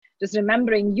just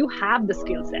remembering you have the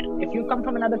skill set. If you come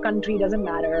from another country, doesn't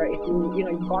matter. If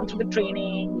you've gone through the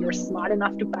training, you're smart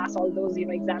enough to pass all those,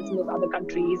 exams in those other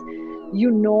countries,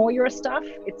 your stuff.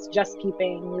 It's just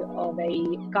keeping a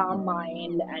very calm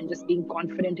mind and just being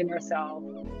confident in yourself.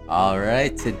 All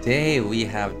right, today we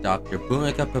have Dr.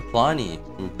 Bhumika Piplani,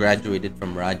 who graduated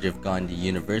from Rajiv Gandhi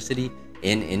University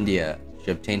in India.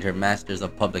 She obtained her Master's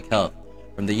of Public Health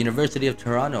from the University of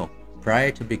Toronto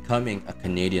prior to becoming a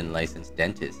Canadian licensed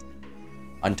dentist.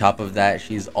 On top of that,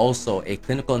 she's also a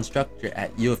clinical instructor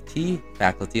at U of T,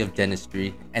 Faculty of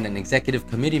Dentistry, and an executive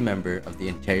committee member of the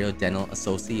Ontario Dental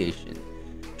Association.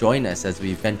 Join us as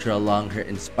we venture along her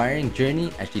inspiring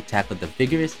journey as she tackled the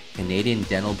vigorous Canadian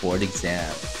Dental Board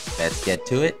exam. Let's get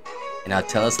to it, and now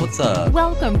tell us what's up.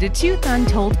 Welcome to Tooth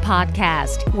Untold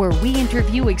podcast, where we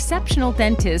interview exceptional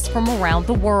dentists from around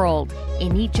the world.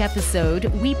 In each episode,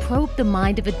 we probe the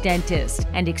mind of a dentist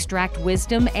and extract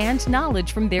wisdom and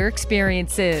knowledge from their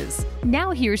experiences.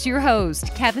 Now here's your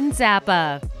host, Kevin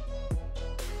Zappa.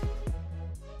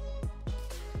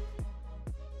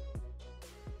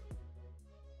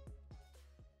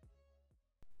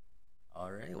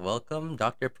 All right, welcome,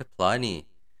 Dr. Piplani.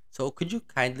 So, could you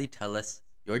kindly tell us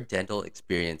your dental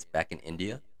experience back in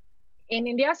India? In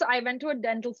India, so I went to a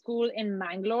dental school in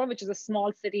Mangalore, which is a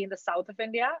small city in the south of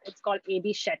India. It's called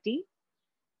A.B. Shetty.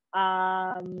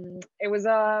 It was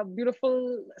a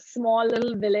beautiful, small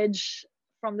little village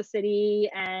from the city,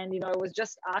 and it was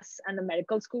just us and the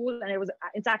medical school, and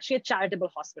it's actually a charitable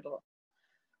hospital.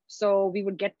 So we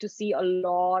would get to see a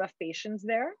lot of patients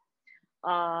there.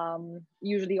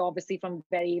 Usually obviously from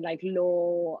very like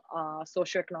low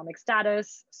socioeconomic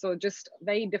status. So just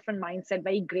very different mindset,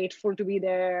 very grateful to be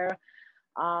there.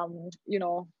 You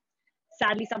know,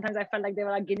 Sadly, sometimes I felt like they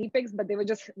were like guinea pigs, but they were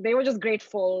just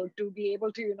grateful to be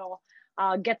able to,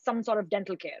 get some sort of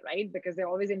dental care, right? Because they're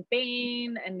always in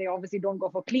pain and they obviously don't go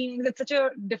for cleanings. It's such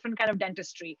a different kind of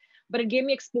dentistry, but it gave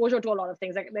me exposure to a lot of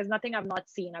things. Like there's nothing I've not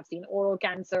seen. I've seen oral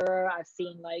cancer. I've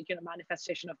seen like,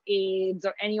 manifestation of AIDS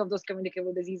or any of those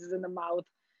communicable diseases in the mouth.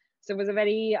 So it was a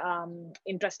very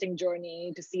interesting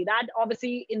journey to see that.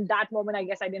 Obviously, in that moment, I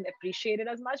guess I didn't appreciate it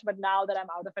as much. But now that I'm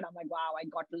out of it, I'm like, wow, I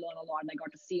got to learn a lot. I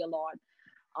got to see a lot.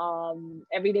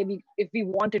 Every day, if we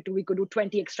wanted to, we could do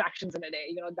 20 extractions in a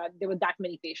day. That there were that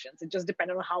many patients. It just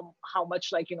depended on how much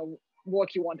like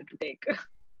work you wanted to take.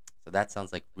 So, that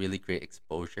sounds like really great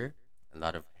exposure, a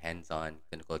lot of hands on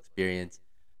clinical experience.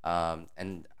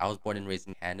 And I was born and raised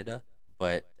in Canada,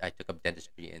 but I took up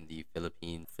dentistry in the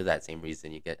Philippines for that same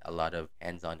reason. You get a lot of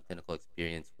hands on clinical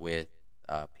experience with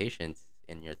patients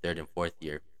in your third and fourth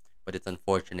year. But it's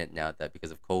unfortunate now that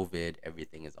because of COVID,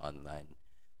 everything is online.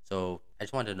 So I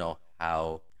just wanted to know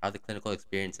how the clinical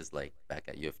experience is like back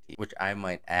at U of T, which I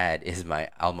might add is my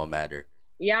alma mater.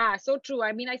 Yeah, so true.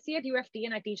 I mean, I see at UFT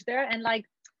and I teach there, and like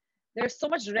there's so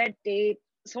much red tape,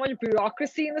 so much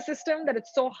bureaucracy in the system that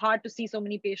it's so hard to see so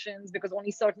many patients because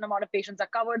only certain amount of patients are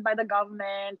covered by the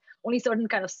government, only certain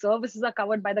kind of services are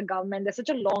covered by the government. There's such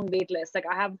a long wait list. Like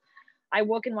I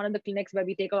work in one of the clinics where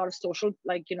we take a lot of social,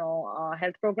 like,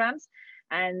 health programs.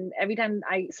 And every time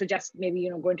I suggest maybe,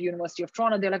 going to University of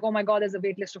Toronto, they're like, oh my God, there's a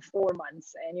wait list of 4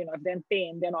 months. And, if they're in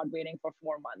pain, they're not waiting for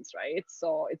 4 months, right?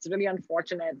 So it's really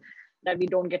unfortunate that we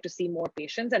don't get to see more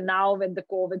patients. And now with the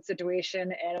COVID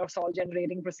situation, aerosol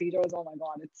generating procedures, oh my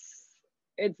God,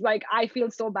 it's like I feel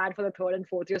so bad for the third and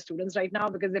fourth year students right now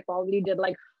because they probably did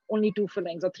like only 2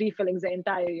 fillings or 3 fillings the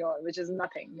entire year, which is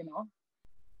nothing.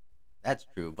 That's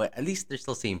true, but at least they're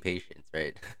still seeing patients,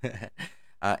 right?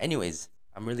 Anyways,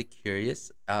 I'm really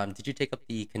curious. Did you take up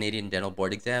the Canadian Dental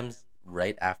Board exams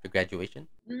right after graduation?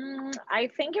 I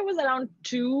think it was around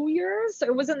 2 years, so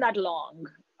it wasn't that long.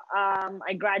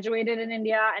 I graduated in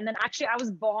India, and then actually I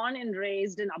was born and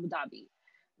raised in Abu Dhabi.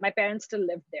 My parents still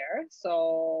lived there,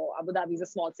 so Abu Dhabi is a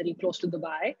small city close to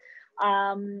Dubai.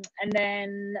 And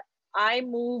then I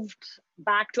moved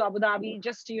back to Abu Dhabi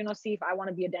just to see if I want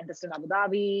to be a dentist in Abu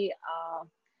Dhabi.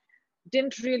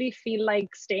 Didn't really feel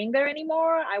like staying there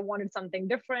anymore. I wanted something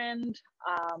different.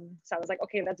 So I was like,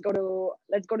 okay, let's go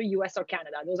to US or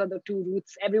Canada. Those are the two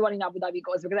routes everyone in Abu Dhabi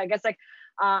goes because I guess like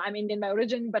I'm Indian by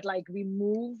origin, but like we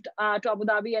moved to Abu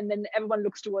Dhabi and then everyone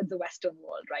looks towards the Western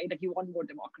world, right? Like you want more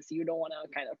democracy. You don't want to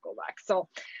kind of go back. So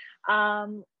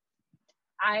um,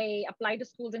 I applied to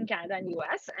schools in Canada and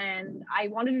US and I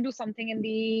wanted to do something in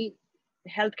the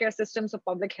healthcare system. So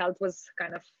public health was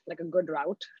kind of like a good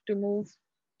route to move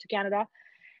to Canada.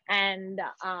 And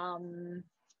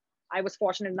I was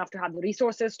fortunate enough to have the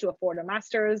resources to afford a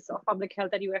master's of public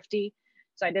health at UFT.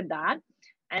 So I did that.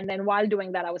 And then while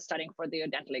doing that, I was studying for the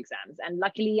dental exams. And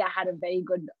luckily, I had a very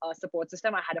good support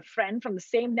system. I had a friend from the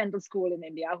same dental school in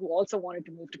India who also wanted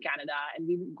to move to Canada, and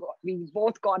we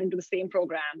both got into the same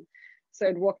program. So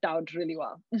it worked out really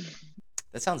well.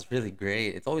 That sounds really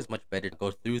great. It's always much better to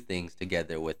go through things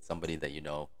together with somebody that you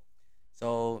know.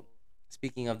 So,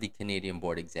 speaking of the Canadian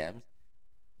board exams,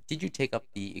 did you take up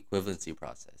the equivalency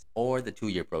process or the 2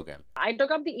 year program? I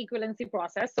took up the equivalency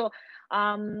process. So,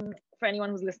 for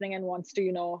anyone who's listening and wants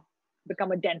to,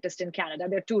 become a dentist in Canada,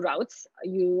 there are two routes.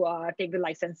 You take the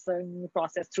licensing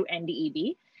process through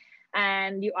NDEB,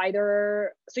 and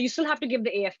you still have to give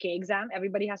the AFK exam.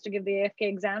 Everybody has to give the AFK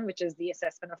exam, which is the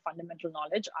assessment of fundamental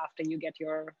knowledge after you get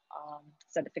your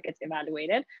certificates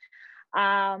evaluated.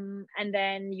 And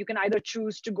then you can either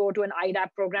choose to go to an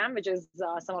IDAP program, which is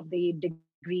some of the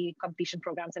degree completion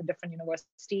programs in different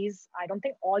universities. I don't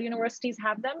think all universities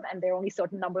have them, and there are only a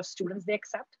certain number of students they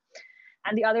accept.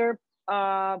 And the other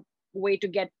way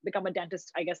to become a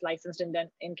dentist, I guess, licensed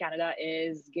in Canada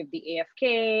is give the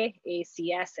AFK,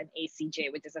 ACS, and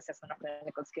ACJ, which is Assessment of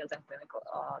Clinical Skills and Clinical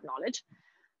Knowledge.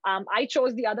 I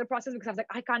chose the other process because I was like,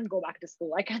 I can't go back to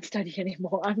school. I can't study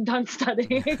anymore. I'm done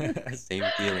studying. Same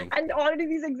feeling. And already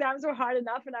these exams were hard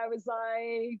enough. And I was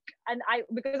like,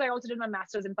 because I also did my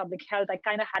master's in public health, I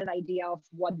kind of had an idea of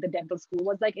what the dental school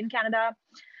was like in Canada.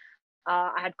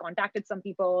 I had contacted some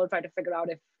people, tried to figure out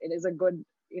if it is a good,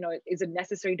 is it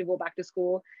necessary to go back to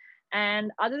school?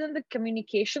 And other than the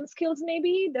communication skills,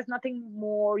 maybe there's nothing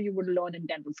more you would learn in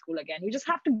dental school again. You just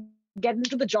have to get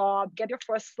into the job, get your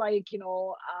first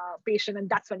patient, and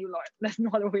that's when you learn. There's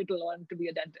no other way to learn to be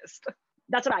a dentist.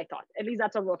 That's what I thought. At least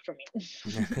that's what worked for me.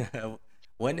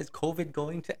 When is COVID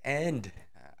going to end?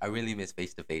 I really miss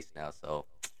face to face now. So,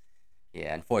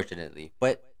 yeah, unfortunately.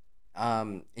 But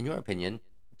in your opinion,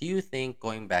 do you think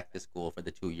going back to school for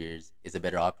the 2 years is a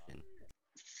better option?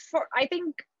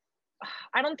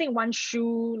 I don't think one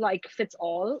shoe fits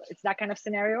all. It's that kind of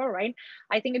scenario, right?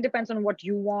 I think it depends on what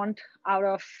you want out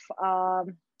of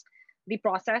the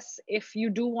process. If you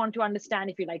do want to understand,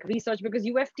 if you like research, because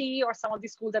UFT or some of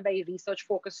these schools are very research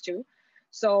focused too.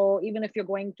 So even if you're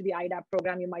going to the IDAP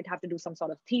program, you might have to do some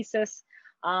sort of thesis.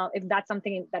 If that's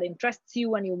something that interests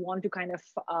you and you want to kind of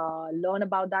learn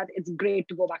about that, it's great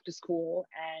to go back to school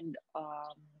and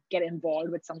get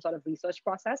involved with some sort of research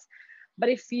process. But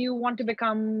if you want to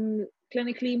become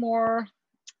clinically more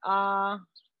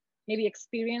maybe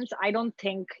experienced, I don't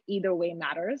think either way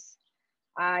matters.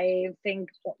 I think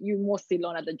you mostly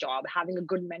learn at the job. Having a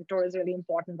good mentor is really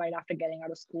important right after getting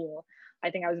out of school. I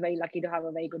think I was very lucky to have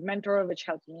a very good mentor, which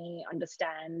helped me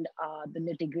understand the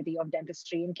nitty-gritty of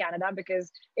dentistry in Canada,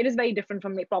 because it is very different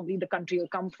from probably the country you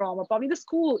come from or probably the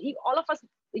school. All of us,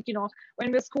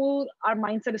 when we're at school, our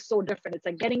mindset is so different. It's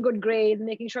like getting good grades,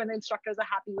 making sure the instructors are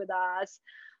happy with us.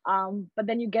 But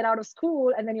then you get out of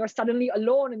school and then you're suddenly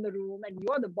alone in the room and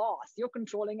you're the boss. You're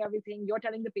controlling everything. You're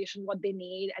telling the patient what they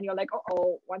need. And you're like,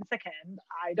 oh, 1 second.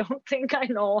 I don't think I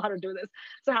know how to do this.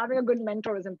 So having a good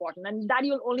mentor is important. And that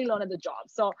you'll only learn at the job.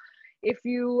 So if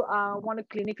you want to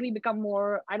clinically become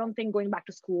more, I don't think going back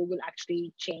to school will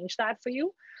actually change that for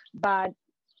you. But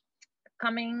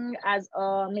coming as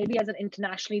maybe as an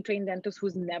internationally trained dentist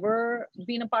who's never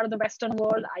been a part of the Western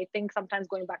world, I think sometimes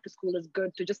going back to school is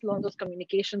good to just learn those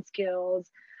communication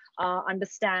skills,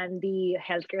 understand the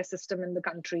healthcare system in the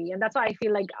country. And that's why I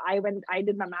feel like I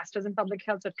did my master's in public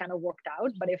health, so it kind of worked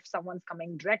out. But if someone's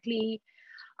coming directly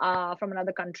from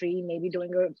another country, maybe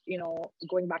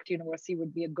going back to university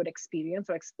would be a good experience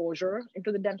or exposure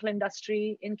into the dental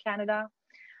industry in Canada.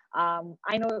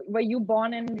 I know, were you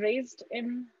born and raised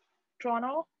in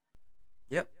Toronto?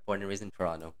 Yep, born and raised in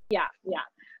Toronto. Yeah.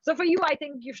 So for you, I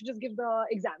think you should just give the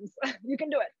exams. You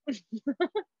can do it.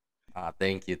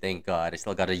 Thank you, thank God. I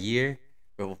still got a year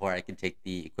before I can take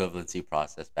the equivalency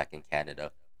process back in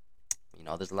Canada.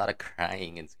 There's a lot of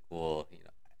crying in school.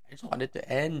 I just want it to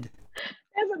end.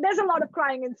 There's a lot of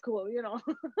crying in school, In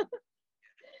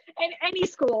any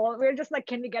school, we're just like,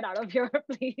 can we get out of here,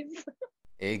 please?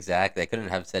 Exactly. I couldn't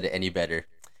have said it any better.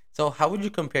 So how would you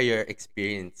compare your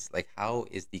experience? Like, how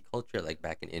is the culture like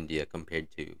back in India compared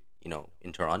to,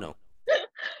 in Toronto?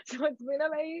 So it's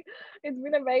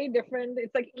been a very different,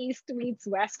 it's like East meets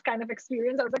West kind of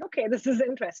experience. I was like, okay, this is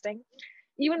interesting.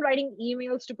 Even writing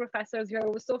emails to professors here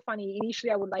was so funny.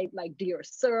 Initially, I would like dear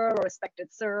sir or respected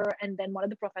sir. And then one of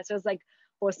the professors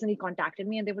personally contacted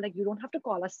me and they were like, you don't have to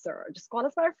call us sir. Just call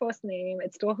us by our first name.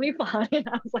 It's totally fine.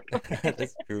 I was like, okay.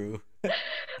 That's true.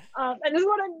 And this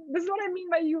is what I mean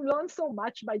by you learn so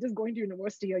much by just going to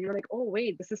university here. You're like, oh,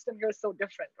 wait, the system here is so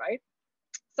different, right?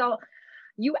 So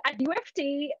You at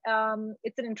UFT,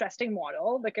 it's an interesting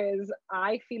model because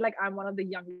I feel like I'm one of the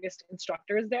youngest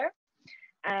instructors there,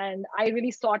 and I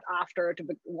really sought after to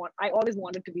be one. I always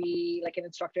wanted to be like an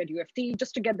instructor at UFT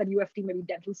just to get that UFT maybe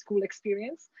dental school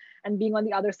experience. And being on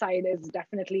the other side is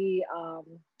definitely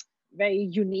very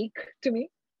unique to me.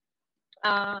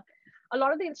 Uh, a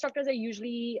lot of the instructors are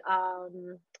usually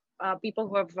people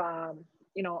who have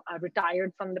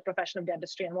retired from the profession of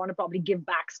dentistry and want to probably give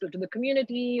back still to the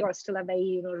community, or still have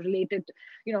very related,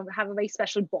 have a very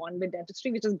special bond with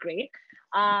dentistry, which is great.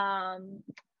 um,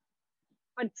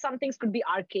 but some things could be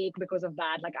archaic because of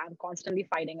that. Like, I'm constantly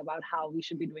fighting about how we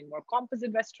should be doing more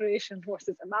composite restoration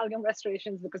versus amalgam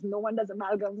restorations, because no one does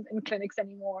amalgam in clinics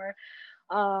anymore.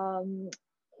 um,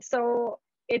 so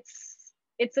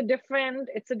it's a different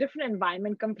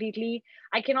environment completely.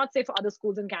 I cannot say for other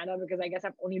schools in Canada because I guess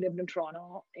I've only lived in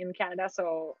Toronto in Canada,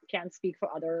 so can't speak for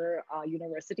other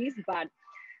universities. But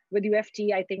with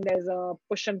UFT, I think there's a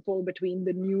push and pull between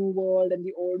the new world and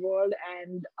the old world,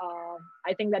 and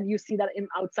I think that you see that in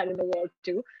outside in the world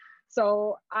too.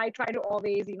 So I try to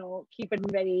always, keep it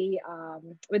very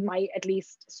with my at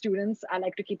least students. I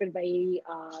like to keep it very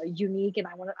unique, and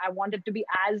I want it to be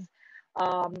as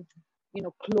um,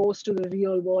 close to the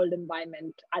real world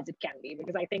environment as it can be,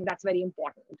 because I think that's very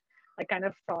important. Like, kind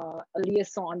of a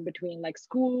liaison between like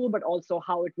school, but also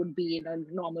how it would be in a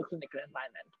normal clinical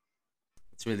environment.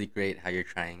 It's really great how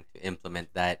you're trying to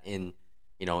implement that in,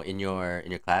 in your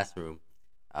classroom.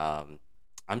 Um,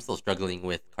 I'm still struggling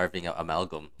with carving out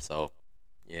amalgam, so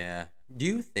yeah. Do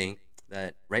you think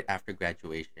that right after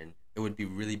graduation, it would be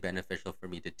really beneficial for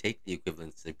me to take the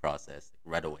equivalency process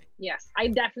right away? Yes, I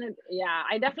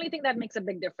definitely think that makes a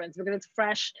big difference because it's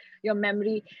fresh, your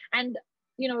memory, and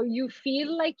you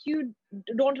feel like you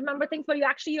don't remember things, but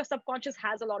your subconscious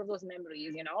has a lot of those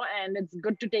memories, and it's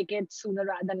good to take it sooner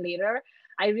rather than later.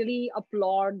 I really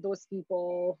applaud those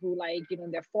people who, like,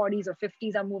 in their 40s or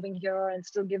 50s are moving here and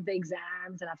still give the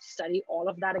exams and have to study all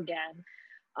of that again.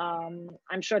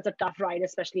 I'm sure it's a tough ride,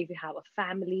 especially if you have a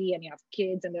family and you have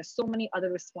kids and there's so many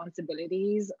other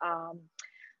responsibilities.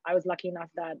 I was lucky enough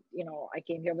that I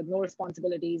came here with no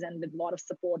responsibilities and with a lot of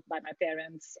support by my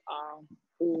parents,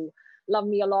 who love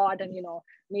me a lot and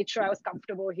made sure I was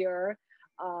comfortable here.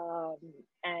 Um,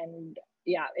 and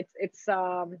yeah, it's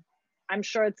I'm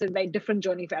sure it's a very different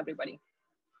journey for everybody.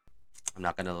 I'm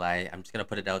not gonna lie. I'm just gonna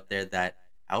put it out there that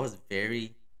I was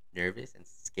very nervous and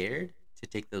scared to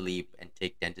take the leap and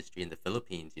take dentistry in the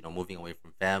Philippines. Moving away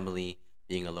from family,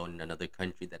 being alone in another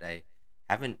country that I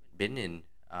haven't been in.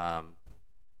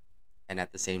 And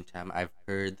at the same time, I've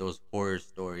heard those horror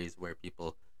stories where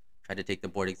people try to take the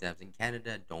board exams in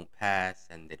Canada, don't pass,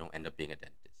 and they don't end up being a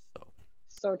dentist. So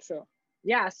So true.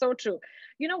 Yeah, so true.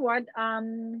 You know what?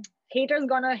 Haters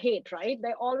gonna hate, right?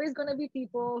 They're always gonna be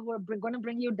people who are gonna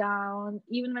bring you down.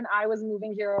 Even when I was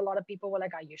moving here, a lot of people were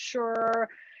like, "Are you sure?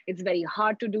 It's very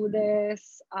hard to do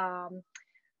this."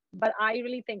 But I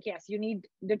really think, yes, you need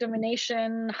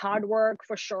determination, hard work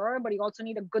for sure, but you also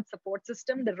need a good support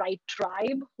system, the right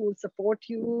tribe who will support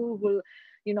you, who will,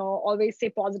 always say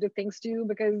positive things to you,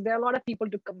 because there are a lot of people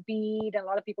to compete and a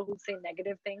lot of people who say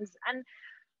negative things. And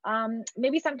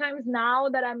maybe sometimes now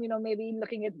that I'm maybe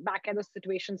looking at back at those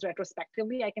situations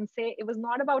retrospectively, I can say it was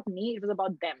not about me, it was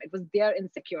about them. It was their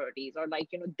insecurities, or like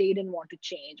they didn't want to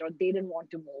change or they didn't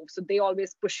want to move, so they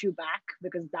always push you back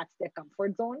because that's their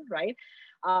comfort zone, right?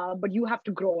 But you have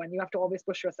to grow and you have to always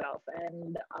push yourself,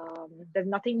 and there's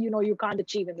nothing you can't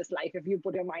achieve in this life if you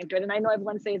put your mind to it. And I know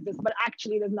everyone says this, but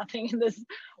actually there's nothing in this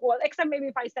world, except maybe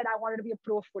if I said I wanted to be a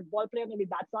pro football player, maybe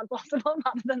that's not possible.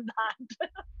 Other than that.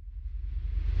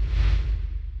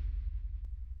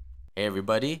 hey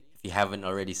everybody, if you haven't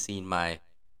already seen my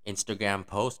Instagram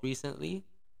post recently,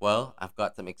 well, I've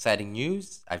got some exciting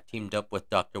news. I've teamed up with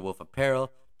Dr. Wolf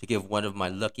Apparel to give one of my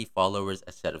lucky followers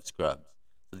a set of scrubs.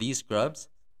 So these scrubs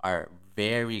are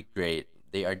very great.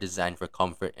 They are designed for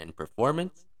comfort and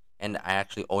performance, and I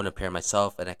actually own a pair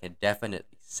myself, and I can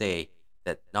definitely say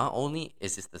that not only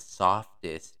is this the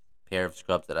softest pair of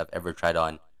scrubs that I've ever tried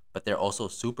on, but they're also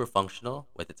super functional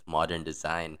with its modern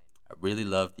design. I really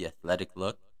love the athletic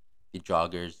look. The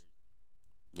joggers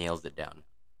nails it down.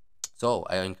 So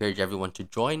I encourage everyone to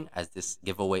join as this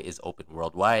giveaway is open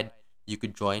worldwide. You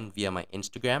could join via my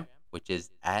Instagram, which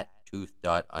is at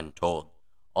tooth.untold.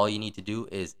 All you need to do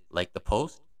is like the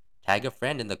post, tag a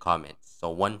friend in the comments. So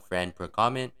one friend per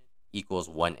comment equals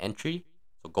one entry.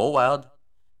 So go wild.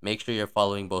 Make sure you're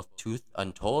following both Tooth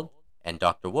Untold and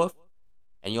Dr. Wolf.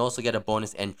 And you also get a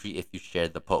bonus entry if you share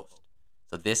the post.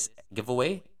 So this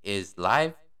giveaway is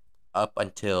live up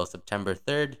until September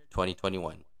 3rd,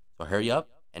 2021. So hurry up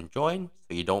and join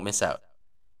so you don't miss out.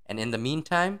 And in the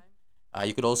meantime,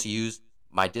 you could also use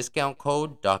my discount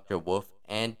code Dr. Wolf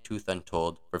and Tooth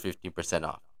Untold for 15%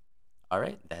 off. All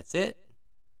right, that's it.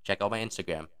 Check out my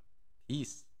Instagram.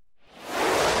 Peace.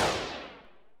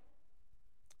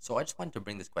 So I just wanted to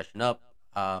bring this question up.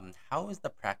 How is the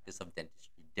practice of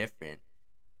dentistry different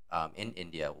in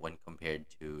India when compared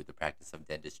to the practice of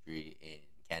dentistry in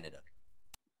Canada?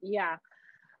 Yeah.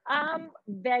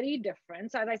 Very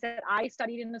different. So as I said, I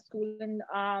studied in a school in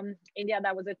India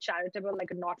that was a charitable, like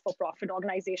a not-for-profit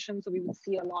organization. So we would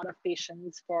see a lot of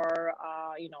patients for,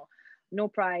 no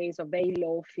price or very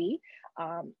low fee.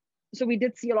 So we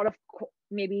did see a lot of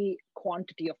maybe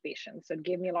quantity of patients. So it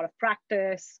gave me a lot of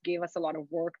practice, gave us a lot of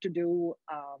work to do.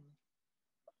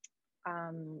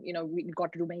 We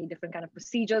got to do many different kind of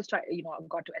procedures.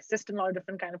 Got to assist in a lot of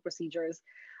different kind of procedures.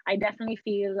 I definitely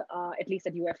feel, at least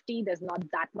at UFT, there's not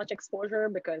that much exposure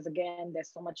because again,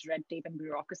 there's so much red tape and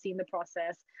bureaucracy in the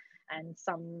process, and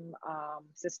some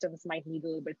systems might need a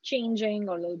little bit changing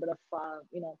or a little bit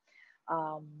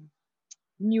of,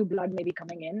 new blood maybe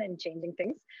coming in and changing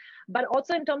things. But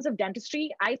also in terms of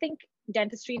dentistry, I think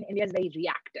dentistry in India is very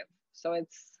reactive. So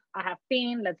it's, I have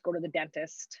pain, let's go to the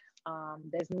dentist.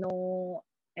 There's no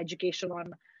education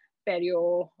on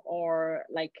perio or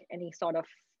like any sort of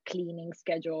cleaning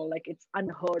schedule. Like it's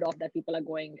unheard of that people are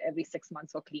going every 6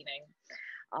 months for cleaning.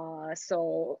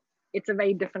 So it's a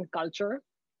very different culture.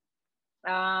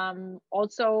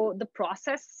 Also, the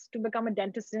process to become a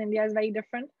dentist in India is very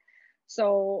different.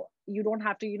 So you don't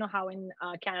have to, how in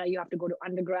Canada you have to go to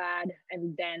undergrad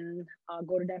and then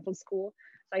go to dental school.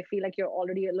 So I feel like you're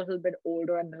already a little bit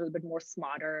older and a little bit more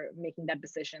smarter making that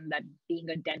decision that being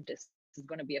a dentist is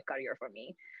going to be a career for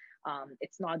me.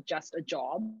 It's not just a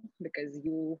job because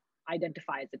you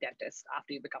identify as a dentist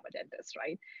after you become a dentist,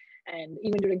 right? And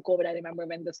even during COVID, I remember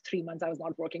when those 3 months I was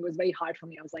not working, it was very hard for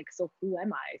me. I was like, so who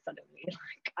am I suddenly?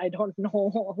 Like, I don't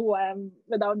know who I am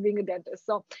without being a dentist.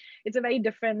 So it's a very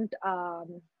different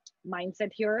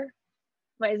mindset here.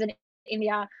 Whereas in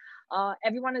India,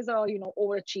 everyone is a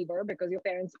overachiever because your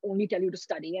parents only tell you to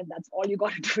study and that's all you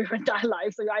got to do your entire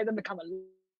life. So you either become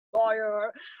a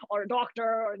lawyer or a doctor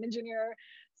or an engineer.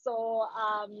 So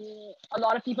a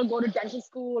lot of people go to dental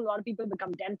school, a lot of people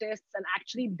become dentists, and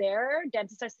actually there,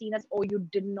 dentists are seen as, oh, you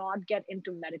did not get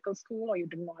into medical school or you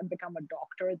did not become a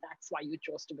doctor. That's why you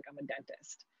chose to become a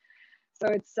dentist. So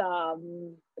it's,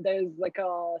 there's like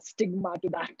a stigma to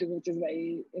that too, which is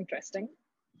very interesting.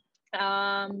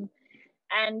 And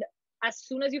as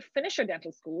soon as you finish your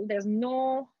dental school, there's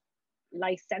no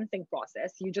licensing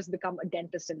process. You just become a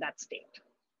dentist in that state.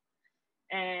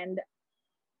 And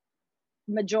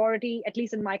majority, at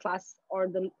least in my class or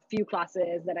the few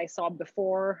classes that I saw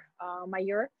before my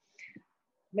year,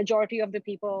 majority of the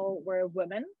people were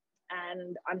women.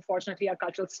 And unfortunately, our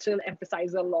culture still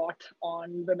emphasizes a lot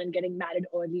on women getting married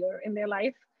earlier in their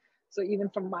life. So even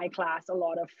from my class, a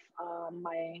lot of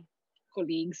my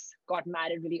colleagues got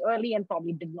married really early and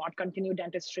probably did not continue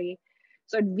dentistry.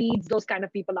 So it weeds those kind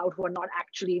of people out who are not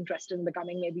actually interested in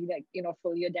becoming maybe like,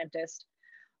 full year dentist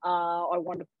or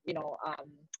want to,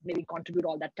 maybe contribute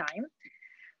all that time.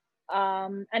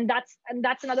 And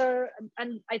that's another,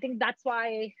 and I think that's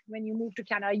why when you move to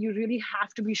Canada, you really have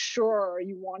to be sure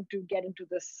you want to get into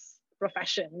this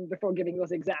profession before giving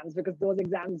those exams, because those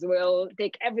exams will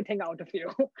take everything out of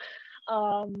you.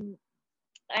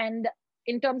 And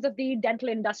in terms of the dental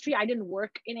industry, I didn't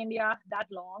work in India that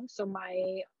long. So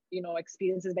my,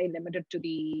 experience is very limited to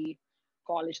the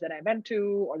college that I went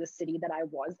to or the city that I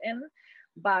was in.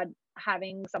 But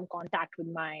having some contact with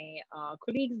my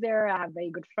colleagues there, I have very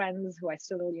good friends who I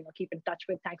still, keep in touch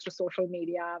with thanks to social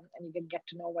media, and you can get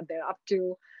to know what they're up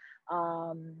to.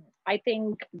 I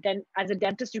think then as a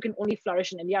dentist, you can only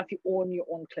flourish in India if you own your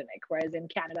own clinic. Whereas in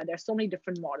Canada, there's so many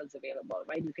different models available,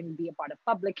 right? You can be a part of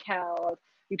public health,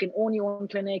 you can own your own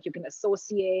clinic, you can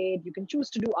associate, you can choose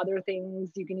to do other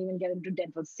things, you can even get into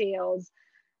dental sales.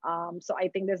 So I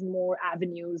think there's more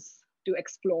avenues to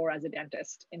explore as a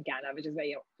dentist in Canada, which is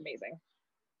very amazing.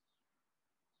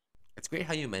 It's great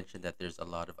how you mentioned that there's a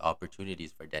lot of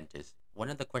opportunities for dentists.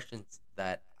 One of the questions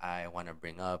that I want to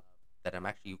bring up that I'm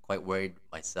actually quite worried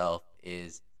myself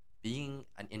is being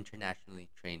an internationally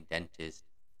trained dentist,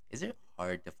 is it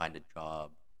hard to find a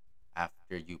job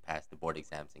after you pass the board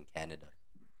exams in Canada?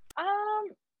 Um,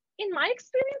 in my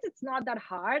experience, it's not that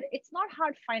hard. It's not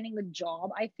hard finding a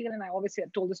job, I feel, and I obviously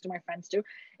have told this to my friends too.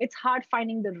 It's hard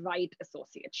finding the right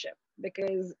associateship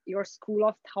because your school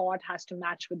of thought has to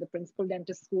match with the principal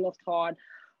dentist school of thought.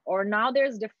 Or now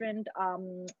there's different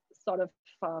sort of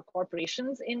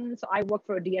corporations in. So I work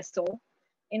for a DSO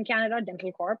in Canada,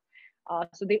 Dental Corp.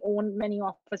 So they own many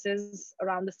offices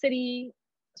around the city.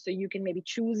 So you can maybe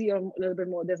choose your a little bit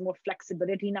more. There's more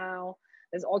flexibility now.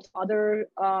 There's also other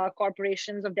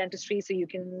corporations of dentistry. So you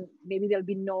can, maybe there'll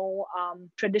be no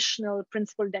traditional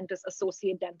principal dentist,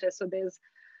 associate dentist. So there's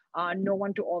no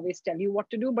one to always tell you what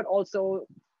to do, but also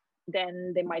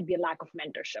then there might be a lack of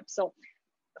mentorship. So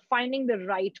finding the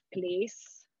right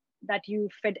place that you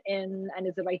fit in and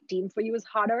is the right team for you is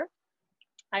harder.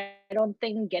 I don't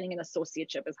think getting an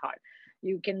associateship is hard.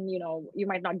 You can, you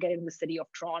might not get it in the city of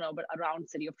Toronto, but around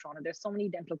city of Toronto, there's so many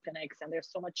dental clinics and there's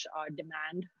so much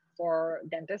demand for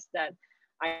dentists that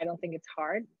I don't think it's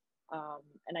hard.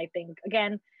 And I think,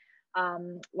 again,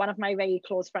 one of my very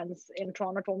close friends in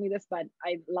Toronto told me this, but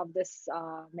I love this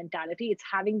mentality. It's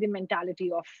having the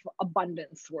mentality of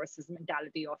abundance versus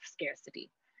mentality of scarcity,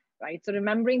 right? So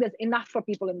remembering there's enough for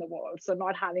people in the world. So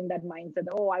not having that mindset,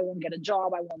 oh, I won't get a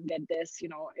job, I won't get this,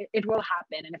 it will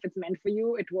happen. And if it's meant for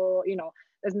you, it will,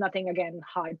 there's nothing, again,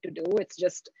 hard to do. It's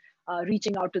just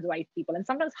reaching out to the right people and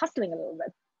sometimes hustling a little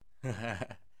bit.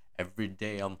 Every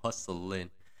day I'm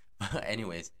hustling.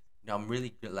 Anyways, I'm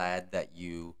really glad that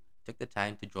you took the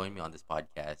time to join me on this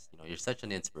podcast. You're such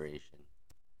an inspiration.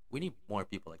 We need more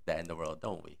people like that in the world,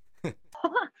 don't we?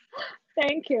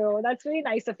 Thank you. That's really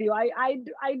nice of you.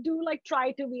 I do like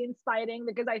try to be inspiring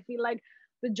because I feel like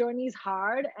the journey is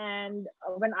hard. And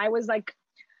when I was like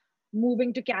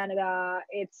moving to Canada,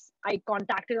 I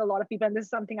contacted a lot of people, and this is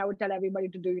something I would tell everybody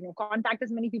to do. Contact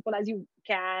as many people as you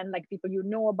can, like people you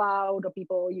know about or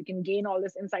people you can gain all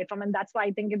this insight from. And that's why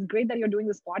I think it's great that you're doing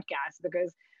this podcast,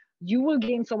 because you will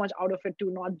gain so much out of it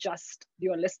too, not just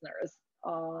your listeners.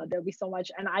 There'll be so much,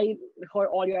 and I heard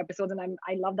all your episodes, and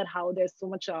I love that how there's so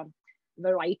much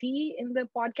variety in the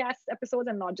podcast episodes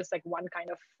and not just like one kind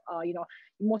of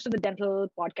most of the dental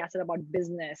podcasts are about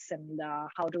business and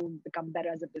how to become better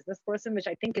as a business person, which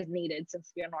I think is needed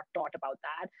since we are not taught about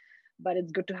that. But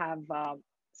it's good to have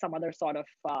some other sort of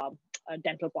a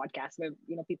dental podcast where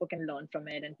people can learn from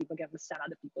it and people can understand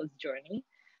other people's journey,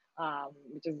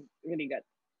 which is really good.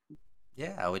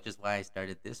 Yeah, which is why I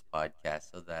started this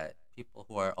podcast, so that people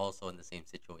who are also in the same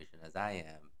situation as I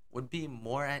am would be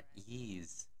more at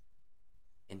ease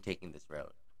in taking this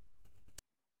road.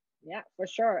 Yeah, for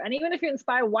sure. And even if you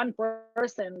inspire one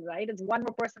person, right? It's one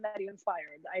more person that you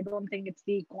inspired. I don't think it's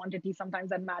the quantity sometimes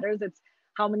that matters. It's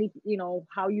how many,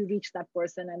 how you reach that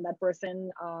person, and that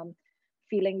person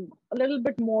feeling a little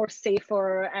bit more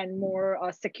safer and more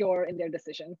secure in their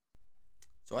decision.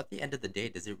 So at the end of the day,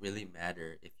 does it really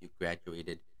matter if you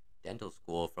graduated dental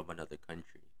school from another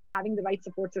country? Having the right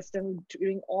support system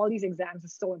during all these exams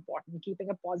is so important. Keeping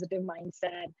a positive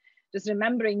mindset, just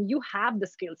remembering you have the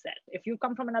skill set. If you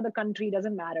come from another country,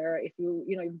 doesn't matter. If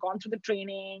you've gone through the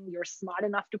training, you're smart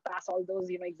enough to pass all those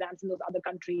exams in those other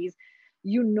countries,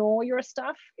 your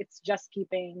stuff. It's just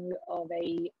keeping a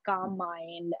very calm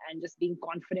mind and just being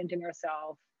confident in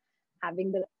yourself,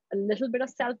 having a little bit of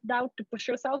self-doubt to push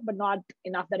yourself, but not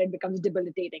enough that it becomes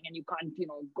debilitating and you can't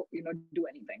do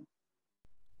anything.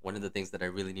 One of the things that I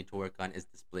really need to work on is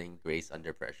displaying grace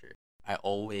under pressure. I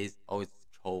always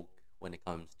choke when it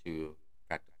comes to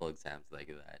practical exams like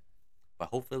that. But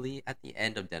hopefully at the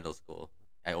end of dental school,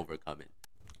 I overcome it.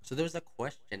 So there's a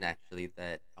question actually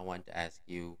that I want to ask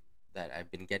you that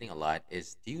I've been getting a lot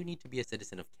is, do you need to be a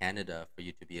citizen of Canada for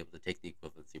you to be able to take the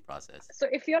equivalency process? So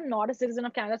if you're not a citizen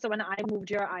of Canada, so when I moved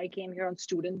here, I came here on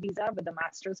student visa with the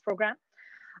master's program.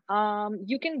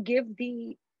 You can give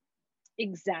the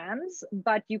exams,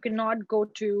 but you cannot go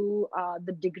to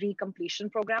the degree completion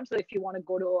program. So if you want to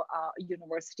go to a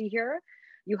university here,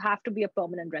 you have to be a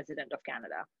permanent resident of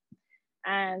Canada.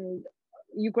 And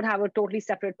you could have a totally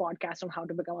separate podcast on how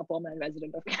to become a permanent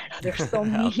resident of Canada. There's so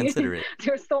many,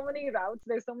 there's so many routes.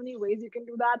 There's so many ways you can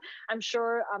do that. I'm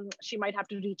sure she might have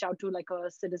to reach out to like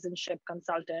a citizenship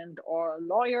consultant or a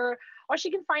lawyer, or she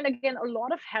can find again a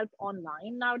lot of help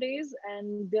online nowadays.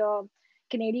 And the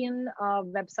Canadian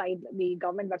website, the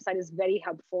government website is very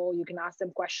helpful. You can ask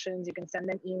them questions, you can send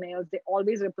them emails. They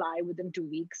always reply within 2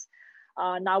 weeks.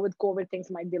 Now with COVID,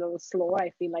 things might be a little slower.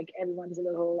 I feel like everyone's a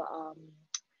little,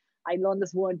 I learned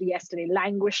this word yesterday,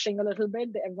 languishing a little bit.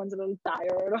 Everyone's a little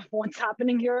tired of what's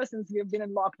happening here since we've been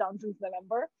in lockdown since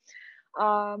November.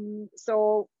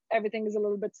 So everything is a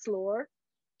little bit slower,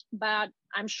 but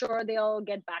I'm sure they'll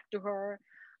get back to her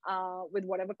with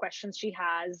whatever questions she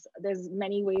has. There's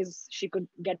many ways she could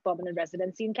get permanent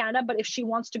residency in Canada, but if she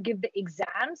wants to give the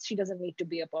exams, she doesn't need to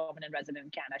be a permanent resident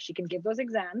in Canada. She can give those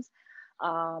exams.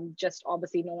 Just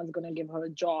obviously no one's going to give her a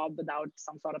job without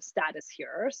some sort of status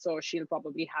here. So she'll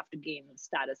probably have to gain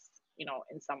status,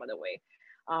 in some other way.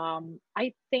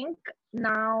 I think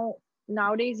now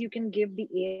nowadays you can give the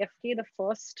AFK the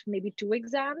first maybe two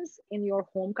exams in your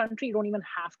home country. You don't even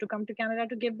have to come to Canada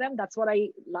to give them. That's what I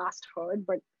last heard,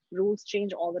 but rules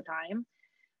change all the time.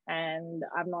 And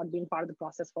I've not been part of the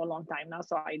process for a long time now,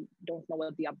 so I don't know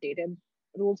what the updated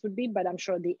rules would be, but I'm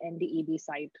sure the NDEB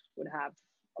site would have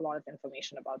a lot of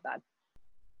information about that.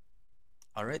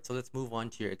 All right, so let's move on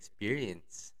to your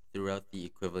experience throughout the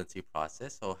equivalency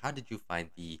process. So, how did you find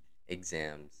the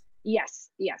exams? Yes,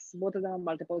 both of them are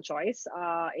multiple choice.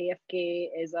 AFK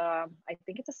is I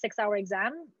think it's a 6 hour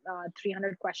exam,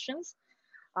 300 questions.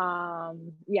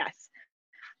 Yes,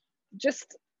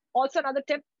 just also another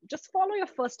tip: just follow your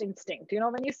first instinct.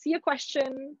 When you see a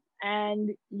question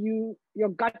and your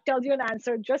gut tells you an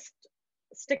answer, just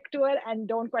stick to it and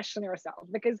don't question yourself,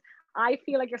 because I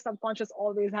feel like your subconscious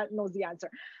always knows the answer.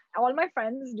 All my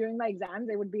friends during my exams,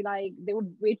 they would be like, they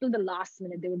would wait till the last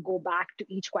minute. They would go back to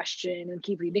each question and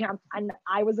keep reading. And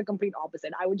I was the complete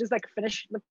opposite. I would just like finish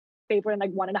the paper in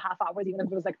like 1.5 hours, even if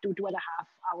it was like 2.5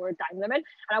 hour time limit.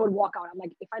 And I would walk out. I'm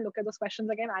like, if I look at those questions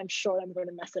again, I'm sure I'm going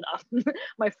to mess it up.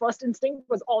 My first instinct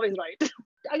was always right.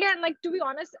 Again, like, to be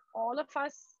honest, all of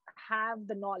us have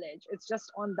the knowledge. It's just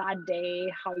on that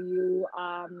day how you,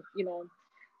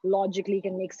 logically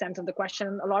can make sense of the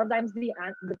question. A lot of times the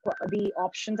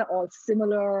options are all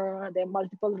similar. There are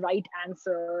multiple right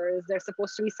answers. There's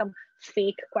supposed to be some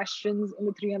fake questions in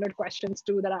the 300 questions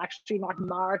too that are actually not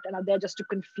marked and are there just to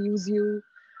confuse you.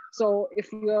 So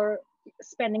if you're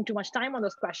spending too much time on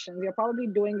those questions, you're probably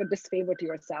doing a disfavor to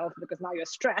yourself, because now you're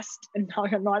stressed and now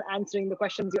you're not answering the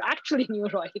questions you actually knew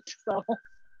right. So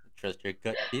Trust your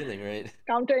gut feeling, right?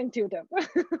 counterintuitive.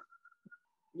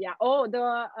 Yeah. Oh,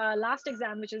 the last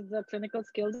exam, which is the clinical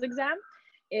skills exam,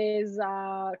 is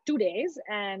 2 days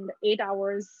and 8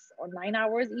 hours or 9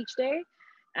 hours each day.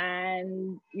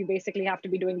 And you basically have to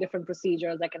be doing different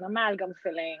procedures like an amalgam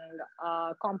filling,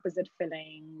 composite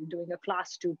filling, doing a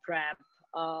class 2 prep,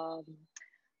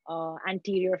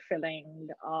 anterior filling,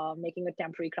 making a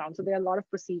temporary crown. So there are a lot of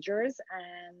procedures.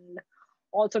 And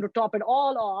also, to top it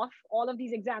all off, all of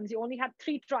these exams, you only have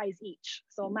 3 tries each.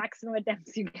 So maximum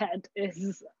attempts you get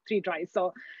is 3 tries.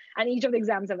 So, and each of the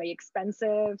exams are very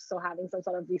expensive. So having some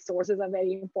sort of resources are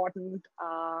very important,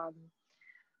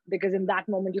 because in that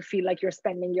moment you feel like you're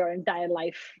spending your entire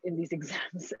life in these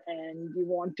exams and you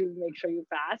want to make sure you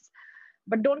pass.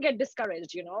 But don't get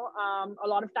discouraged. A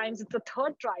lot of times it's the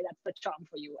third try that's the charm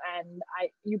for you, and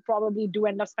you probably do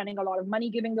end up spending a lot of money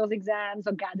giving those exams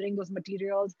or gathering those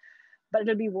materials, but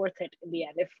it'll be worth it in the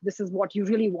end if this is what you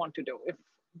really want to do. If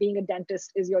being a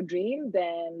dentist is your dream,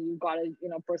 then you got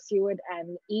to pursue it,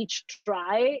 and each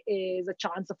try is a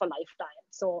chance of a lifetime.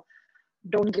 So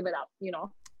don't give it up.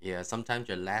 Yeah, sometimes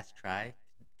your last try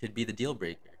could be the deal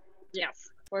breaker. Yes,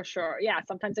 for sure. Yeah,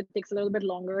 sometimes it takes a little bit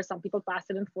longer. Some people pass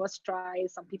it in first try,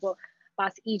 some people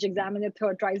pass each exam in the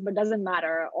third tries, but doesn't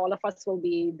matter. All of us will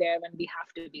be there when we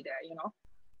have to be there.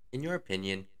 In your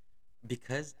opinion,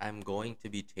 because I'm going to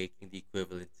be taking the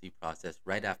equivalency process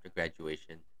right after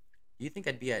graduation, do you think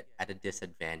I'd be at a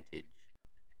disadvantage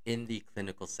in the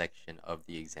clinical section of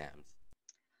the exams?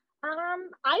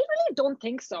 I really don't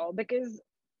think so, because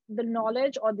the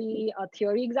knowledge or the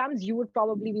theory exams, you would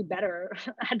probably be better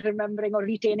at remembering or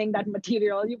retaining that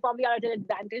material. You probably are at an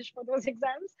advantage for those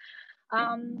exams.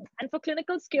 And for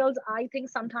clinical skills, I think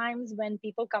sometimes when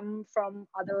people come from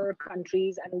other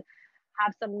countries and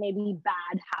have some maybe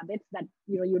bad habits that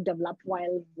you develop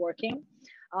while working,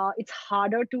 it's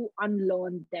harder to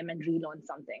unlearn them and relearn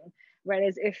something.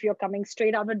 Whereas if you're coming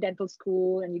straight out of dental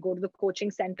school and you go to the coaching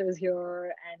centers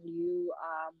here and you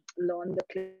learn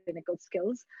the clinical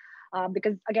skills,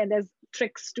 because again, there's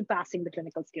tricks to passing the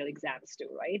clinical skill exams too,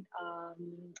 right?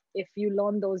 If you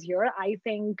learn those here, I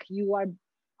think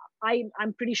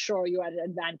I'm pretty sure you're at an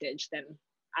advantage than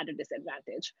at a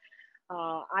disadvantage.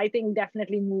 I think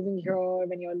definitely moving here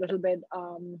when you're a little bit,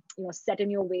 set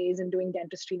in your ways and doing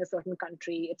dentistry in a certain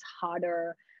country, it's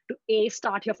harder to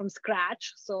start here from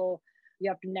scratch. So you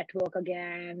have to network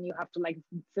again. You have to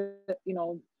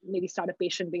maybe start a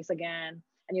patient base again.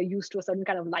 And you're used to a certain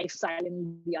kind of lifestyle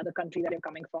in the other country that you're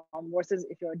coming from, versus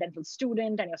if you're a dental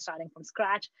student and you're starting from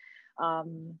scratch.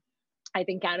 I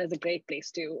think Canada is a great place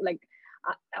to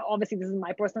obviously this is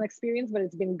my personal experience, but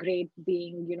it's been great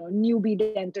being newbie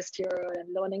dentist here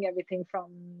and learning everything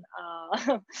from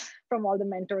from all the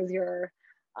mentors here.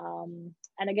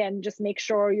 And again, just make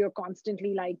sure you're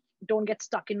constantly don't get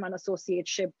stuck in one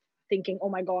associateship thinking, oh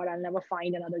my god, I'll never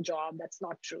find another job. That's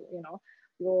not true.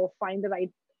 You'll find the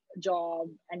right job.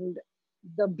 And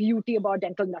the beauty about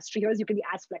dental industry here is you can be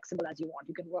as flexible as you want.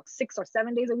 You can work 6 or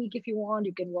 7 days a week if you want.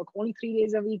 You can work only 3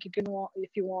 days a week if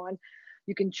you want.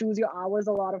 You can choose your hours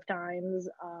a lot of times,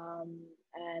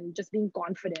 and just being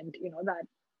confident, that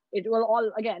it will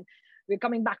all, again, we're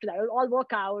coming back to that. It'll all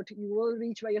work out. You will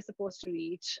reach where you're supposed to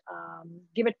reach.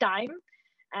 Give it time.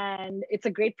 And it's a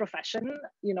great profession.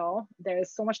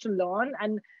 There's so much to learn.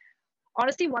 And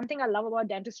honestly, one thing I love about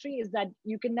dentistry is that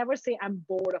you can never say I'm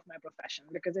bored of my profession,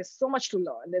 because there's so much to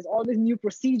learn. There's always new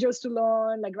procedures to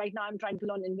learn. Like right now, I'm trying to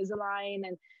learn Invisalign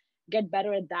and get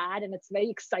better at that. And it's very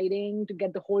exciting to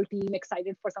get the whole team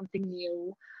excited for something new.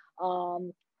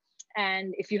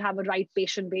 And if you have a right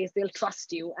patient base, they'll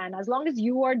trust you. And as long as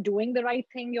you are doing the right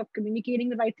thing, you're communicating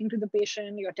the right thing to the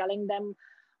patient, you're telling them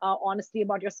honestly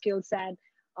about your skill set.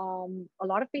 A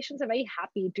lot of patients are very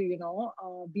happy to,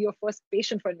 be your first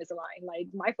patient for Invisalign. Like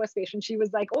my first patient, she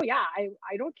was like, oh yeah,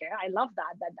 I don't care. I love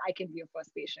that I can be your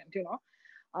first patient,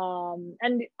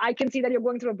 and I can see that you're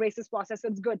going through a braces process. So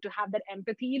it's good to have that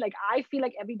empathy. Like I feel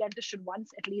like every dentist should once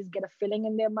at least get a filling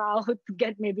in their mouth,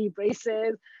 get maybe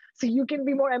braces, so you can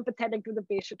be more empathetic to the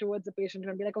patient, towards the patient,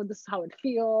 and be like, oh, this is how it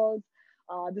feels.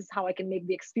 This is how I can make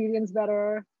the experience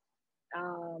better.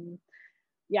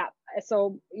 Yeah.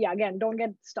 So yeah, again, don't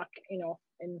get stuck,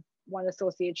 in one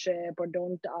associateship, or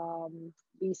don't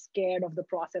be scared of the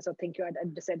process or think you're at a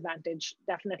disadvantage.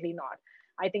 Definitely not.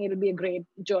 I think it'll be a great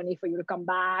journey for you to come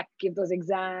back, give those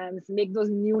exams, make those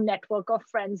new network of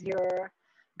friends here,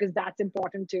 because that's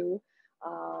important too.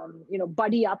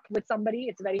 Buddy up with somebody.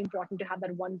 It's very important to have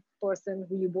that one person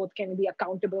who you both can be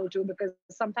accountable to, because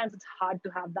sometimes it's hard to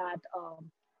have that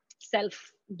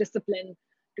self-discipline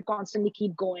to constantly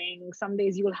keep going. Some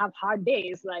days you will have hard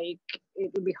days. Like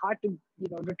it will be hard to,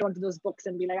 return to those books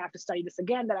and be like, I have to study this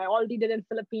again that I already did in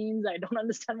Philippines. I don't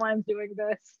understand why I'm doing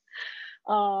this.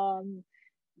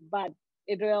 But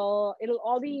it'll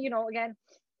all be, again,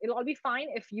 it'll all be fine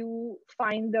if you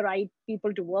find the right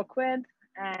people to work with,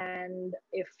 and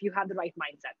if you have the right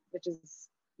mindset, which is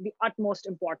the utmost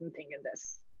important thing in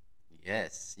this.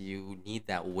 Yes, you need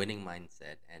that winning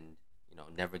mindset and,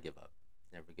 never give up.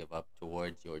 Never give up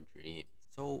towards your dreams.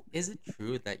 So, is it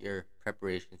true that your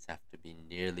preparations have to be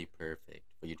nearly perfect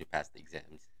for you to pass the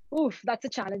exams? Oof, that's a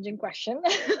challenging question.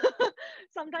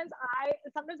 Sometimes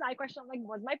I question, like,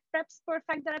 was my preps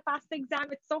perfect that I passed the exam?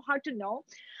 It's so hard to know.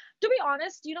 To be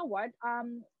honest, you know what?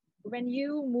 When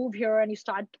you move here and you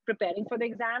start preparing for the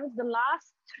exams, the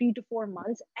last 3 to 4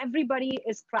 months, everybody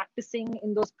is practicing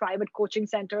in those private coaching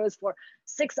centers for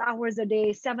 6 hours a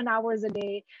day, 7 hours a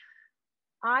day.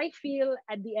 I feel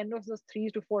at the end of those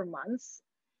 3 to 4 months,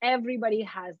 everybody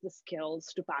has the skills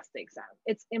to pass the exam.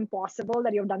 It's impossible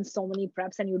that you've done so many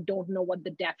preps and you don't know what the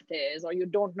depth is, or you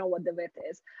don't know what the width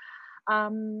is.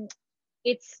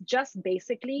 It's just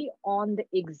basically on the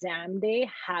exam day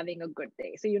having a good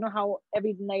day. So you know how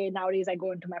every night nowadays I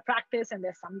go into my practice and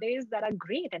there's some days that are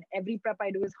great and every prep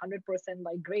I do is 100%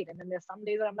 like great. And then there's some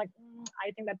days that I'm like, I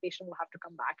think that patient will have to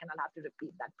come back and I'll have to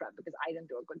repeat that prep because I didn't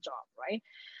do a good job, right?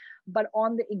 But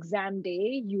on the exam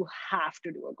day, you have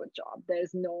to do a good job.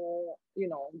 There's no,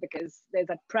 because there's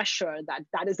that pressure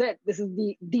that is it. This is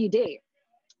the day.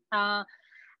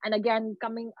 And again,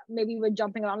 maybe we're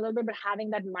jumping around a little bit, but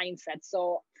having that mindset.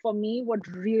 So for me, what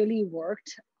really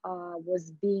worked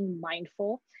was being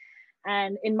mindful.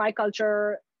 And in my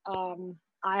culture,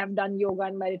 I have done yoga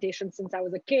and meditation since I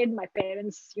was a kid. My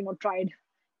parents, tried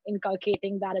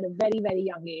inculcating that at a very, very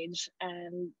young age.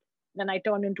 And then I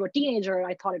turned into a teenager.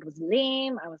 I thought it was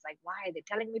lame. I was like, why are they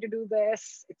telling me to do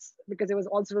this? It's because it was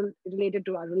also related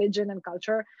to our religion and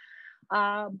culture.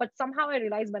 But somehow I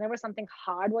realized whenever something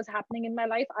hard was happening in my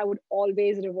life, I would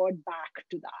always revert back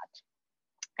to that.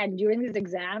 And during these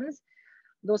exams,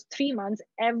 those 3 months,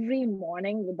 every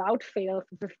morning without fail,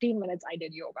 for 15 minutes, I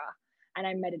did yoga and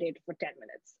I meditated for 10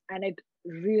 minutes. And it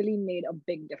really made a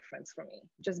big difference for me.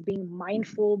 Just being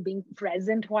mindful, being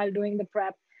present while doing the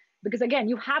prep. Because again,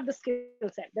 you have the skill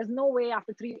set. There's no way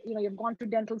after you've gone to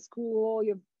dental school,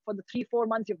 for the 3-4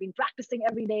 months, you've been practicing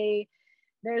every day.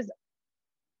 There's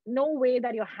no way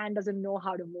that your hand doesn't know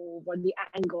how to move or the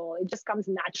angle. It just comes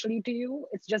naturally to you.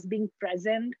 It's just being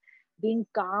present, being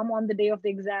calm on the day of the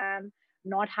exam,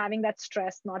 not having that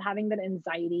stress, not having that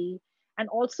anxiety, and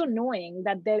also knowing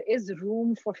that there is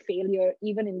room for failure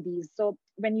even in these. So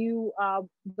when you,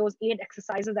 those 8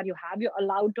 exercises that you have, you're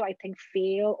allowed to, I think,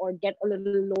 fail or get a little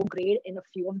low grade in a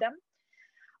few of them.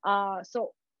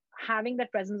 So having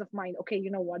that presence of mind, okay,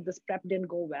 you know what, this prep didn't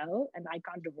go well and I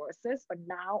can't reverse this, but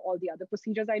now all the other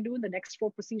procedures I do, the next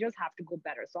 4 procedures have to go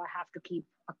better. So I have to keep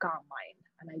a calm mind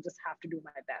and I just have to do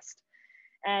my best.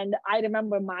 And I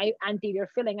remember my anterior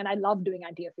filling, and I love doing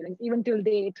anterior fillings even till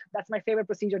date. That's my favorite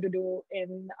procedure to do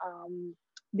in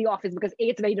the office because A,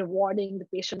 it's very rewarding, the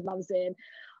patient loves it.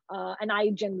 And I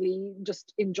generally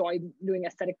just enjoy doing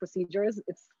aesthetic procedures.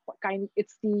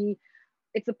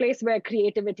 It's a place where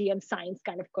creativity and science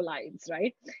kind of collides,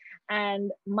 right?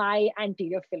 And my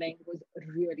anterior filling was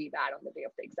really bad on the day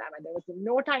of the exam, and there was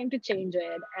no time to change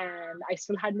it. And I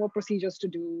still had more procedures to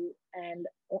do. And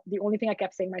the only thing I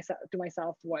kept saying to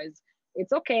myself was,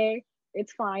 it's okay,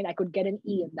 it's fine. I could get an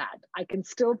E in that. I can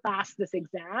still pass this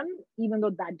exam, even though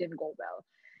that didn't go well.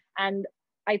 And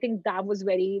I think that was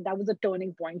a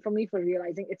turning point for me for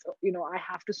realizing I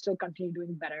have to still continue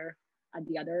doing better at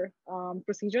the other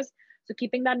procedures. So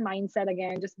keeping that mindset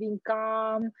again, just being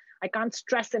calm. I can't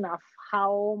stress enough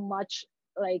how much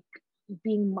like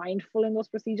being mindful in those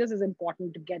procedures is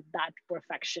important to get that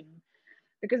perfection,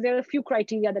 because there are a few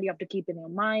criteria that you have to keep in your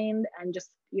mind and just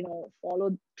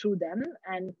follow through them.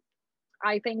 And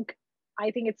I think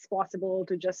it's possible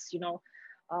to just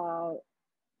uh,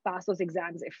 pass those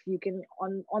exams if you can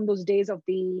on those days of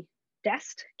the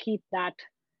test keep that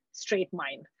straight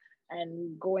mind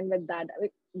and go in with that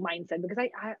mindset. Because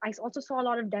I also saw a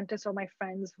lot of dentists or my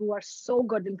friends who are so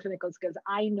good in clinical skills.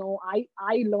 I know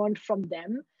I learned from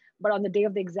them, but on the day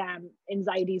of the exam,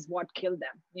 anxiety is what killed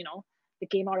them. They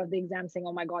came out of the exam saying,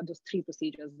 oh my God, those 3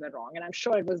 procedures were wrong. And I'm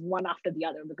sure it was one after the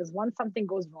other, because once something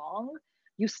goes wrong,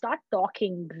 you start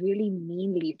talking really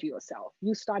meanly to yourself.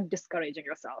 You start discouraging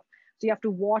yourself. So you have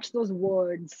to watch those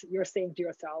words you're saying to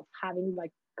yourself, having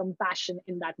like compassion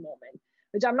in that moment,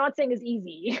 which I'm not saying is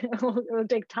easy. It will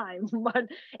take time, but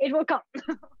it will come.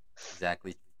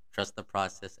 Exactly. Trust the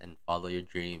process and follow your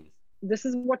dreams. This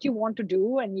is what you want to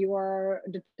do, and you are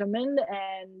determined,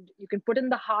 and you can put in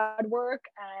the hard work,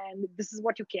 and this is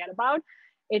what you care about.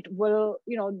 It will,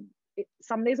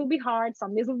 some days will be hard,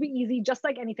 some days will be easy, just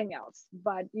like anything else,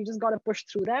 but you just got to push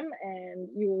through them and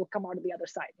you will come out of the other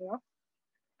side.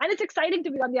 And it's exciting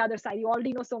to be on the other side. You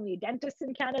already know so many dentists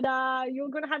in Canada. You're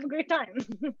going to have a great time.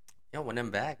 Yeah, when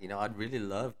I'm back, I'd really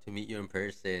love to meet you in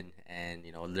person and,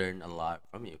 learn a lot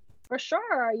from you. For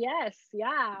sure. Yes.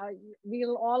 Yeah.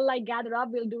 We'll all like gather up.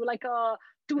 We'll do like a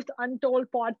Tooth Untold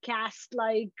podcast,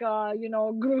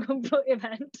 group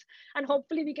event. And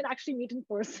hopefully we can actually meet in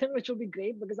person, which will be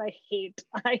great, because I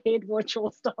hate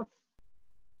virtual stuff.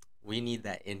 We need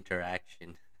that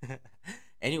interaction.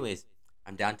 Anyways,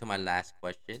 I'm down to my last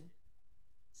question.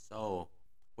 So,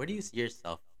 where do you see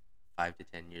yourself 5 to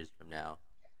 10 years from now?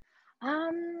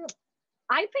 Um,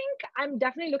 I think I'm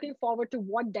definitely looking forward to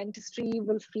what dentistry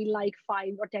will feel like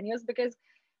 5 or 10 years, because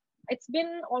it's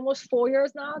been almost 4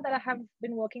 years now that I have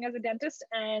been working as a dentist,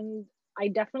 and I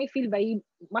definitely feel very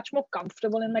much more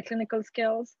comfortable in my clinical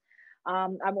skills.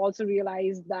 I've also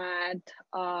realized that,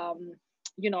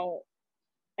 you know,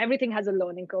 everything has a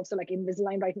learning curve. So like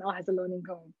Invisalign right now has a learning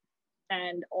curve,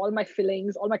 and all my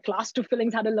class 2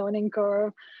 fillings had a learning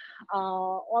curve.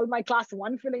 All my class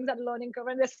 1 fillings had a learning curve,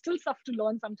 and there's still stuff to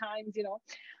learn sometimes.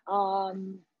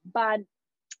 But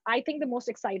I think the most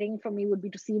exciting for me would be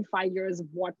to see in 5 years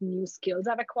what new skills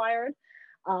I've acquired,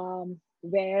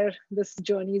 where this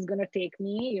journey is going to take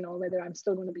me, whether I'm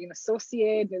still going to be an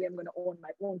associate, maybe I'm going to own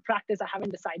my own practice. I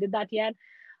haven't decided that yet.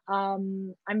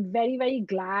 I'm very, very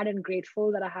glad and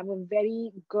grateful that I have a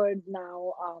very good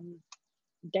now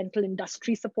dental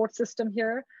industry support system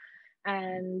here.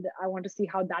 And I want to see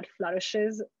how that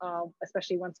flourishes,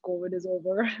 especially once COVID is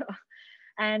over.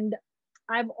 And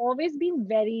I've always been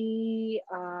very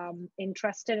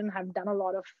interested and have done a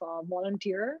lot of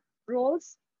volunteer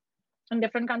roles in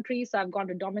different countries. So I've gone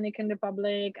to Dominican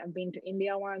Republic, I've been to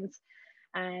India once,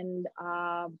 and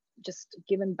just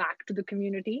given back to the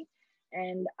community.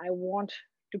 And I want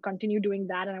to continue doing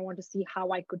that. And I want to see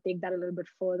how I could take that a little bit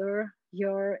further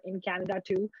here in Canada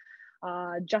too.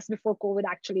 Just before COVID,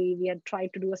 actually, we had tried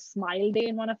to do a smile day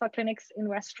in one of our clinics in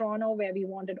West Toronto, where we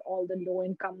wanted all the low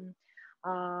income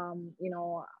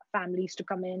families to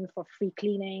come in for free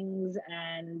cleanings,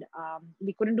 and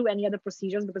we couldn't do any other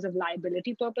procedures because of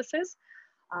liability purposes,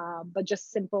 but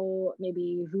just simple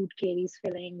maybe root caries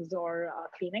fillings or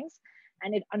cleanings.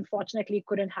 And it unfortunately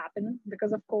couldn't happen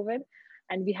because of COVID.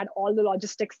 And we had all the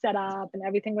logistics set up and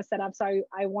everything was set up. So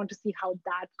I want to see how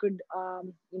that could,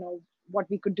 what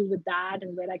we could do with that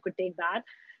and where I could take that.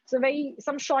 So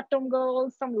some short-term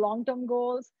goals, some long-term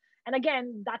goals. And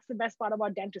again, that's the best part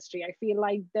about dentistry. I feel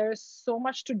like there's so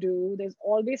much to do. There's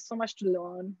always so much to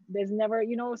learn. There's never,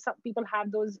 some people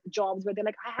have those jobs where they're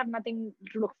like, I have nothing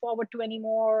to look forward to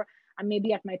anymore. I'm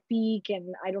maybe at my peak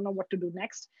and I don't know what to do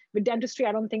next. With dentistry,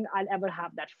 I don't think I'll ever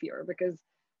have that fear, because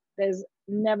there's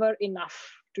never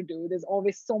enough to do. There's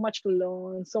always so much to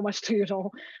learn, so much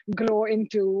to, grow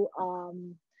into.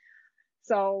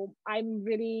 So I'm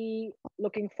really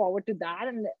looking forward to that.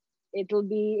 And it'll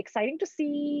be exciting to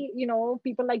see,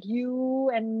 people like you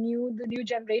and the new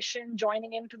generation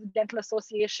joining into the dental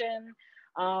association.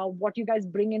 What you guys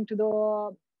bring into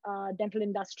the dental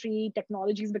industry.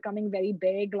 Technology is becoming very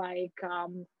big, like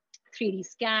 3D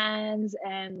scans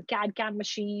and CAD CAM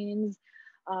machines.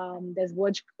 There's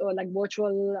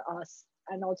virtual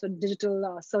and also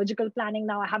digital surgical planning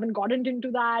now. I haven't gotten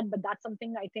into that, but that's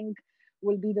something I think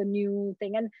will be the new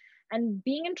thing. And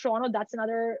being in Toronto, that's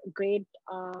another great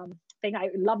thing. I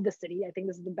love the city. I think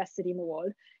this is the best city in the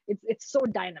world. It's so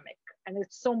dynamic and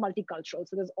it's so multicultural.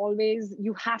 So there's always,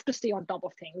 you have to stay on top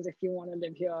of things if you want to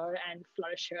live here and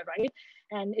flourish here, right?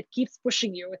 And it keeps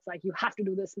pushing you. It's like you have to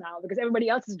do this now because everybody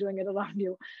else is doing it around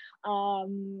you.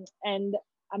 And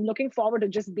I'm looking forward to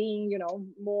just being,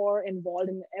 more involved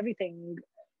in everything,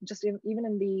 even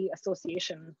in the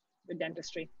association with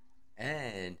dentistry.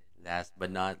 And last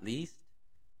but not least,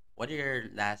 what are your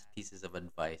last pieces of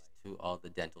advice to all the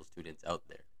dental students out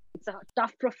there? It's a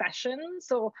tough profession.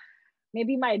 So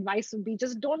maybe my advice would be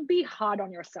just don't be hard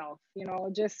on yourself.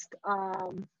 Just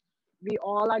we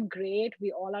all are great.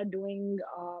 We all are doing,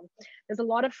 there's a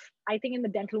lot of, I think in the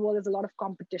dental world, there's a lot of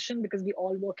competition because we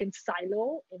all work in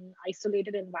silo, in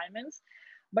isolated environments.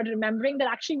 But remembering that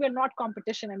actually we're not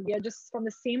competition and we are just from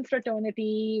the same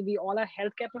fraternity. We all are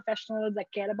healthcare professionals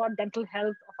that care about dental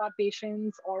health of our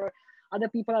patients or other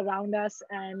people around us.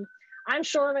 And I'm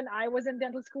sure when I was in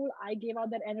dental school, I gave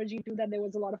out that energy too, that there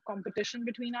was a lot of competition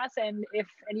between us. And if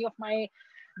any of my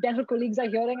dental colleagues are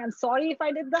hearing, I'm sorry if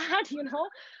I did that,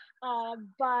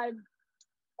 but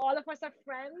all of us are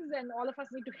friends and all of us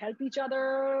need to help each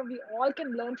other. We all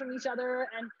can learn from each other.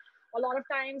 And a lot of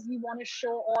times we want to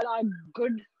show all our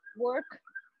good work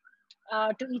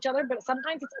to each other, but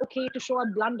sometimes it's okay to show our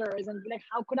blunders and be like,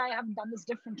 how could I have done this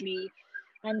differently?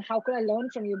 And how could I learn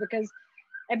from you? Because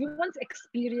everyone's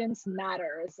experience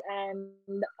matters, and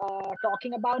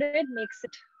talking about it makes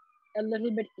it a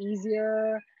little bit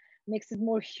easier, makes it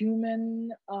more human.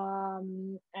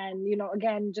 And,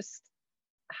 again, just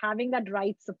having that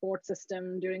right support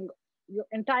system during your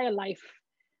entire life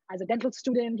as a dental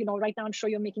student. Right now I'm sure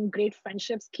you're making great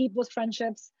friendships. Keep those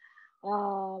friendships. They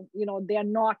are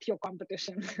not your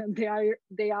competition. they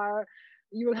are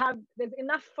you will have, there's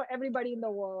enough for everybody in the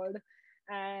world,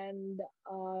 and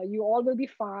you all will be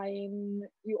fine.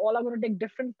 You all are going to take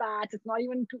different paths. It's not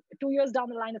even 2 years down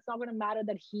the line, it's not going to matter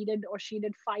that he did or she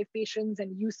did 5 patients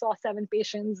and you saw 7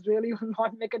 patients. Really will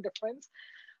not make a difference.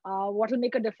 What will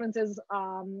make a difference is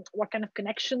what kind of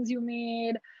connections you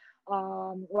made,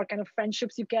 what kind of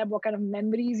friendships you kept, what kind of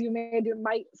memories you made.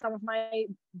 Some of my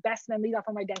best memories are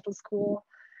from my dental school,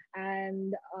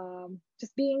 and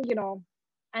just being,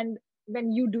 and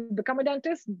when you do become a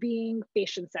dentist, being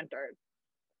patient-centered,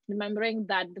 remembering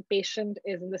that the patient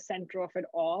is in the center of it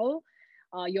all.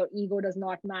 Your ego does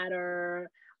not matter.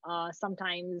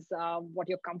 Sometimes what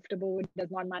you're comfortable with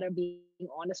does not matter. Being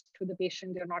honest with the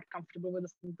patient, you're not comfortable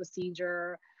with the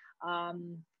procedure.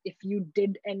 If you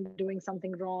did end up doing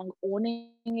something wrong,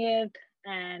 owning it,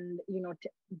 and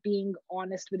being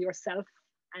honest with yourself,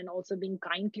 and also being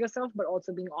kind to yourself, but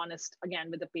also being honest again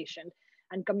with the patient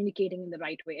and communicating in the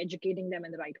right way, educating them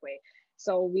in the right way.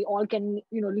 So we all can,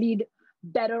 lead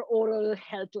better oral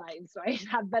health lives, right?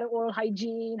 Have better oral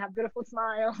hygiene, have beautiful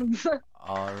smiles.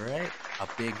 All right, a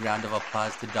big round of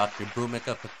applause to Dr.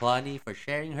 Bhumika Piplani for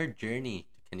sharing her journey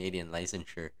to Canadian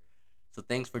licensure. So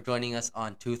thanks for joining us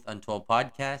on Tooth Untold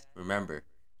podcast. Remember,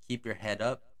 keep your head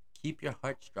up, keep your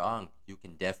heart strong. You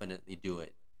can definitely do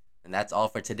it. And that's all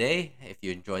for today. If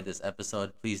you enjoyed this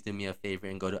episode, please do me a favor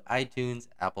and go to iTunes,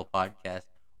 Apple Podcast,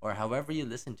 or however you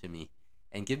listen to me,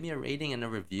 and give me a rating and a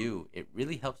review. It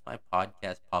really helps my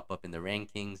podcast pop up in the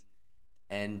rankings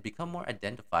and become more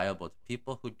identifiable to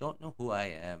people who don't know who I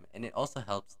am. And it also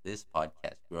helps this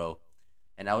podcast grow.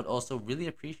 And I would also really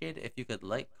appreciate it if you could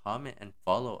like, comment, and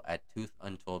follow at Tooth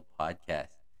Untold Podcast.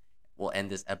 We'll end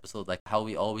this episode like how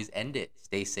we always end it.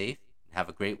 Stay safe and have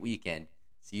a great weekend.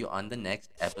 See you on the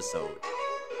next episode.